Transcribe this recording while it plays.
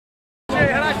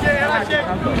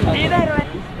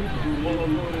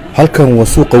halkan waa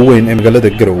suuqa weyn ee magaalada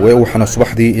Garowe waxaana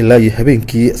subaxdii ilaa iyo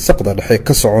habeenkii saqda dhexe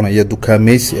ka soconaya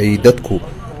dukaameysi ay dadku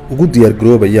ugu diyaar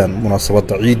garoobayaan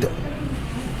munaasabadda Ciidda.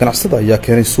 ganacsatada ayaa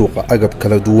keenay suuqa agab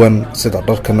kala duwan sida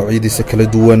dharka noocyadiisa kala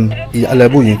duwan iyo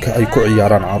alaabooyinka ay ku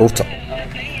ciyaaraan caruurta.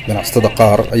 ganacsatada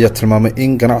qaar ayaa tilmaamay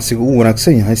in ganacsiga uu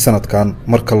wanaagsan yahay sanadkan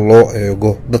marka loo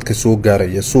eego dadka soo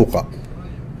gaaraya suuqa.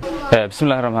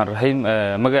 bismillaahir rahmaanir rahiim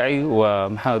magacay waa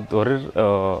maxamed warir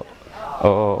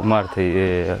oo maartay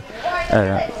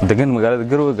degan magaalada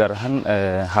Garowe gaar ahaan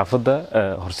xaafadda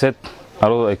Horseed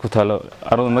arooda ay ku taalo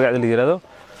arooda magaceeda la yiraahdo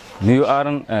New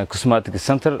Aran Cosmetic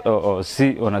Center oo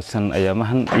si wanaagsan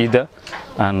ayaamahan Ciidda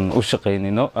aan u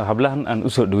shaqeynayno hablahan aan u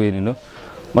soo dhaweynayno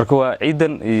marka waa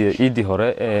ciidan iyo ciidii hore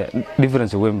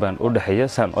difference weyn baan u dhaxeeya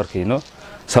saan arkayno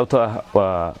sababtoo ah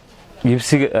waa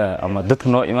iibsiga ama dadka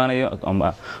noo imaanayo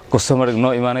ama customer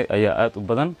noo imaanay ayaa aad u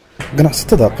badan.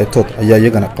 ganacsatada qaybtood ayaa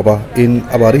iyagana qaba in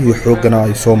abaarihii xoogana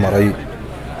ay soo maray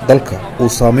dalka uu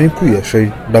saameyn ku yeeshay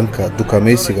dhanka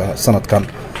dukaameysiga sanadkan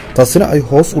taasina ay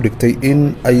hoos u dhigtay in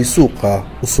ay suuqa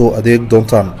u soo adeeg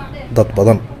doontaan dad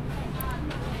badan.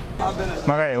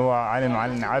 magacay waa cali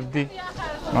macalin cabdi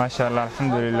ما شاء الله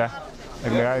الحمد لله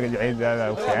الجاي العيد هذا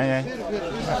وفيعني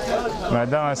ما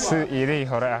دام إليه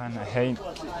هراء هين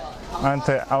أنت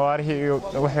عواره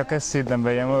وحي كسي دم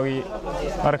بيموي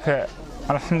مركا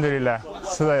الحمد لله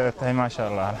صدق ما شاء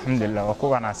الله الحمد لله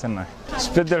وقوع عسنا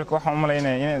بدلك وحنا ملاينا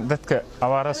يعني دتك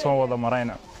عواره سو وضع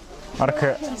مرينا marka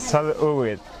sad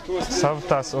ogeed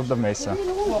sababtaas oo dhamaysa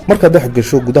marka dhex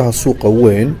gasho gudaha suuqa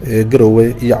weyn ee Garowe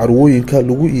iyo carwooyinka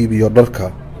lagu iibiyo dharka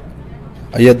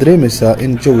ayaa dareemaysaa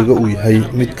in jawiga uu yahay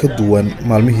mid ka duwan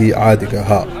maalmihii caadiga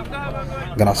ahaa.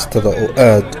 ganacsatada oo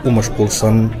aad u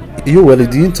mashquulsan iyo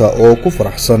waalidiinta oo ku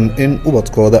faraxsan in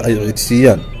ubadkooda ay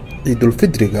ciidsiiyaan ciidul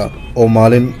fidriga oo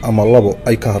maalin ama labo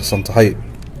ay ka harsan tahay.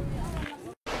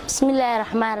 bismillaahir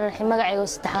rahmaanir rahiim magacaygu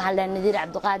saddex waxaan leeyahay Nadiir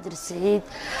Cabdiqaadir Saciid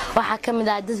waxa kamid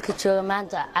ah dadka jooga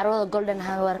maanta carwada Golden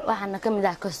Hour waxaana kamid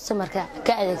ah customerka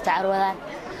ka adeegta carwadan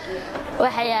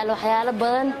waxa yaalo waxyaalo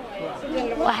badan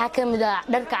waxa kamid ah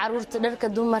dharka caruurta dharka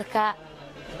dumarka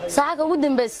saaka ugu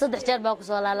dambeysay saddex jeer baa ku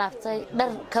soo laalaaftay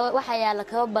dharka waxa yaalo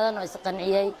kaba badan oo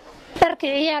isqanciyay dharka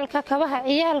ciyaalka kabaha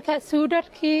ciyaalka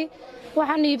suudadkii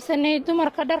waxaan iibsanay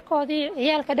dumarka dharkoodii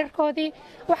ciyaalka dharkoodii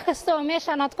wax kasta oo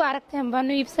meeshaan aad ku aragteen baan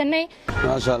iibsanay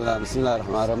ma sha Allah bismillaahir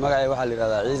rahmaanir rahiim magacay waxa la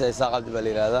yiraahdaa Ciisa Isaaq Cabdi baa la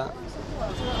yiraahdaa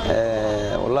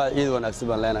wallahi ciid wanaagsan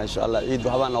baan leenahay insha Allah ciid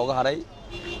waxba nooga haray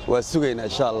waa sugeynaa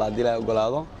insha Allah hadii la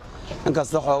ogolaado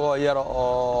inkasta xoogo yar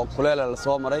oo kuleel la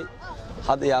soo maray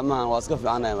had iyamahan waa iska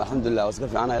fiicanahay alxamdulillah waa iska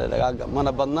fiicanahay dhagaaga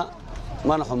mana badna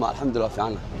mana xuma alxamdulillah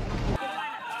fiicanahay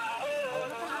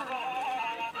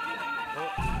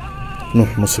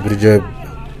نوح مصبر جاب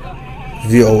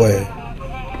VOA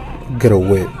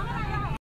Garowe.